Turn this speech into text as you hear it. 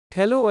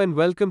Hello and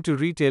welcome to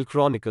Retail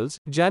Chronicles,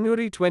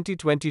 January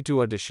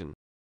 2022 edition.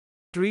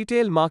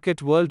 Retail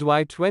Market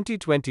Worldwide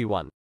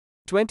 2021.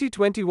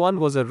 2021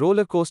 was a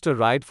roller coaster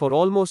ride for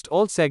almost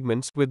all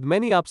segments, with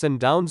many ups and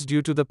downs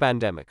due to the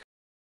pandemic.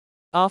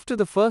 After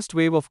the first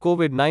wave of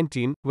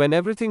COVID-19, when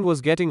everything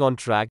was getting on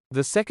track,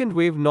 the second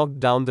wave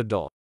knocked down the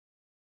door.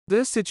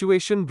 This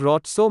situation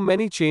brought so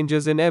many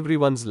changes in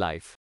everyone's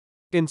life.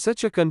 In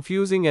such a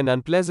confusing and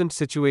unpleasant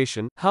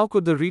situation, how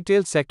could the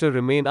retail sector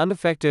remain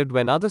unaffected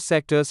when other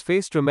sectors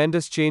face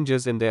tremendous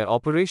changes in their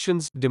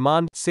operations,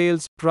 demand,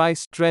 sales,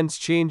 price, trends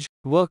change,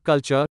 work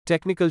culture,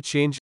 technical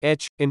change,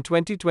 in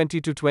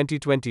 2020 to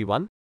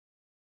 2021?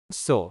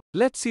 So,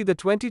 let's see the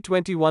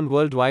 2021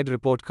 worldwide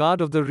report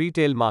card of the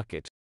retail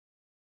market.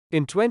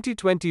 In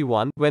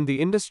 2021, when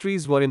the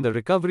industries were in the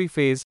recovery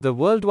phase, the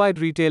worldwide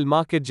retail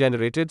market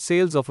generated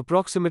sales of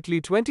approximately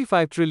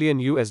 $25 trillion,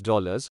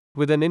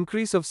 with an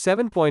increase of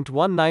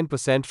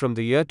 7.19% from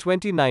the year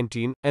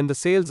 2019, and the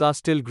sales are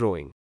still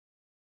growing.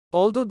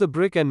 Although the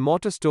brick and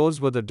mortar stores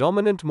were the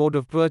dominant mode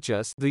of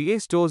purchase, the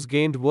e-stores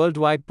gained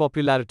worldwide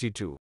popularity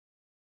too.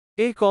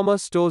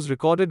 E-commerce stores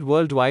recorded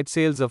worldwide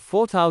sales of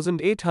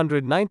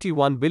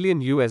 $4,891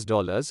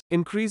 billion,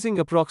 increasing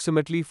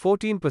approximately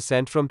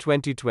 14% from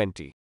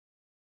 2020.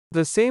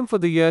 The same for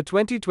the year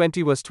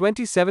 2020 was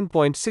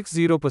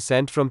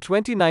 27.60% from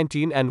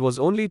 2019 and was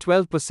only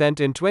 12%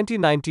 in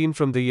 2019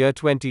 from the year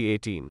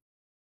 2018.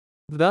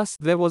 Thus,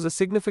 there was a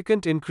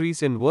significant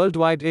increase in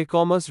worldwide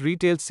e-commerce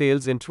retail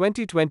sales in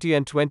 2020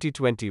 and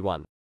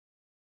 2021.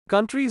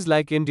 Countries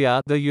like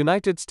India, the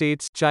United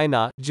States,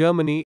 China,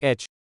 Germany,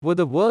 were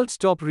the world's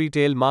top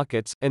retail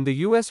markets, and the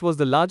US was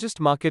the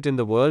largest market in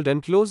the world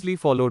and closely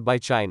followed by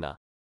China.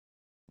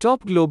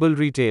 Top global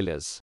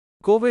retailers.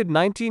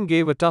 COVID-19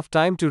 gave a tough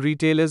time to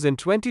retailers in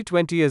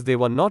 2020 as they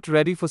were not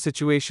ready for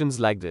situations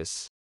like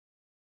this.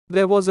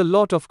 There was a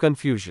lot of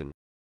confusion.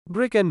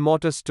 Brick and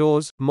mortar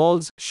stores,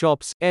 malls,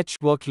 shops,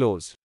 were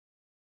closed.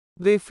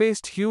 They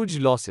faced huge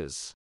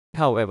losses.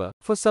 However,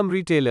 for some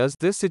retailers,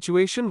 this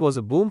situation was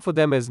a boom for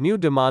them as new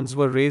demands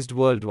were raised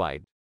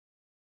worldwide.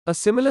 A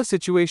similar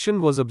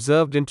situation was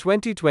observed in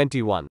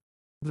 2021.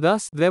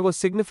 Thus, there were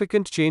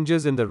significant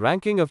changes in the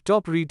ranking of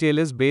top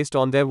retailers based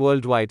on their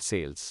worldwide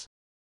sales.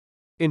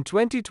 In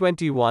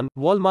 2021,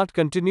 Walmart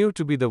continued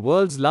to be the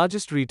world's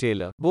largest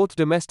retailer, both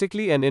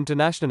domestically and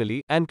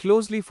internationally, and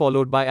closely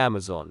followed by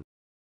Amazon.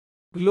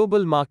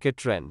 Global market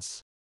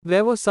trends.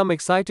 There were some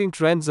exciting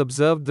trends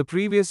observed the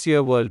previous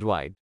year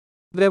worldwide.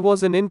 There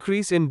was an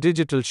increase in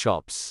digital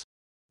shops.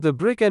 The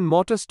brick and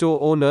mortar store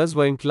owners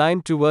were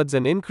inclined towards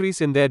an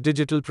increase in their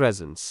digital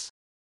presence.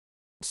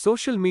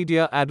 Social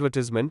media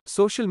advertisement,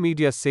 social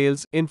media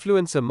sales,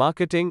 influencer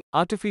marketing,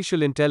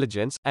 artificial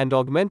intelligence, and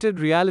augmented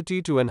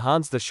reality to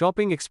enhance the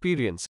shopping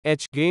experience,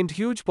 gained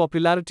huge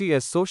popularity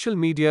as social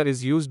media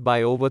is used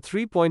by over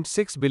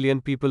 3.6 billion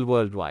people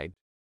worldwide.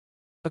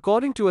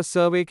 According to a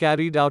survey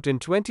carried out in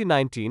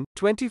 2019,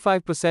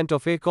 25%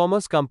 of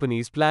e-commerce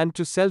companies planned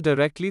to sell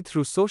directly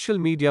through social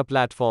media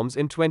platforms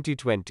in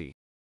 2020.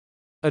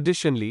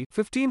 Additionally,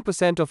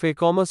 15% of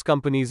e-commerce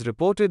companies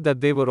reported that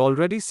they were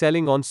already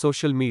selling on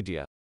social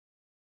media.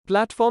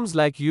 Platforms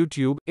like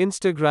YouTube,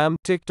 Instagram,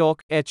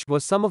 TikTok, were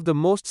some of the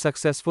most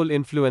successful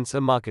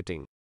influencer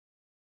marketing.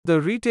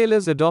 The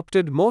retailers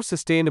adopted more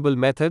sustainable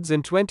methods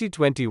in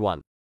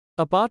 2021.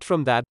 Apart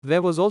from that,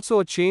 there was also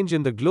a change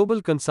in the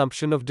global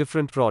consumption of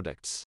different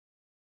products.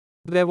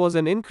 There was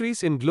an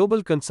increase in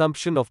global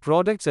consumption of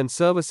products and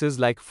services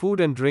like food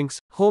and drinks,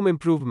 home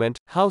improvement,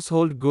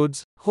 household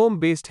goods,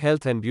 home-based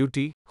health and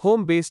beauty,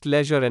 home-based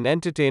leisure and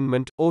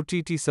entertainment,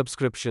 OTT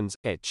subscriptions,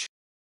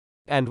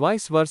 and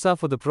vice versa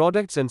for the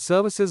products and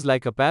services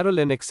like apparel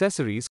and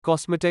accessories,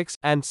 cosmetics,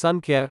 and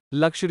sun care,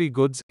 luxury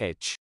goods,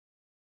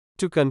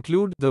 To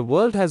conclude, the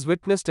world has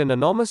witnessed an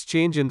enormous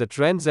change in the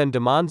trends and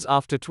demands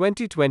after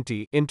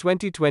 2020, in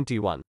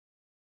 2021.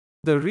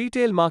 The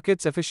retail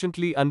markets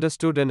efficiently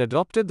understood and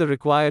adopted the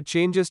required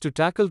changes to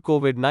tackle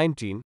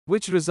COVID-19,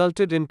 which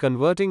resulted in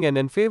converting an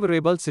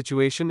unfavorable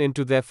situation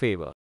into their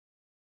favor.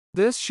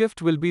 This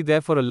shift will be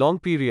there for a long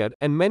period,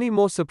 and many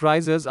more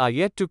surprises are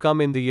yet to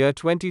come in the year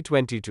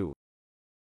 2022.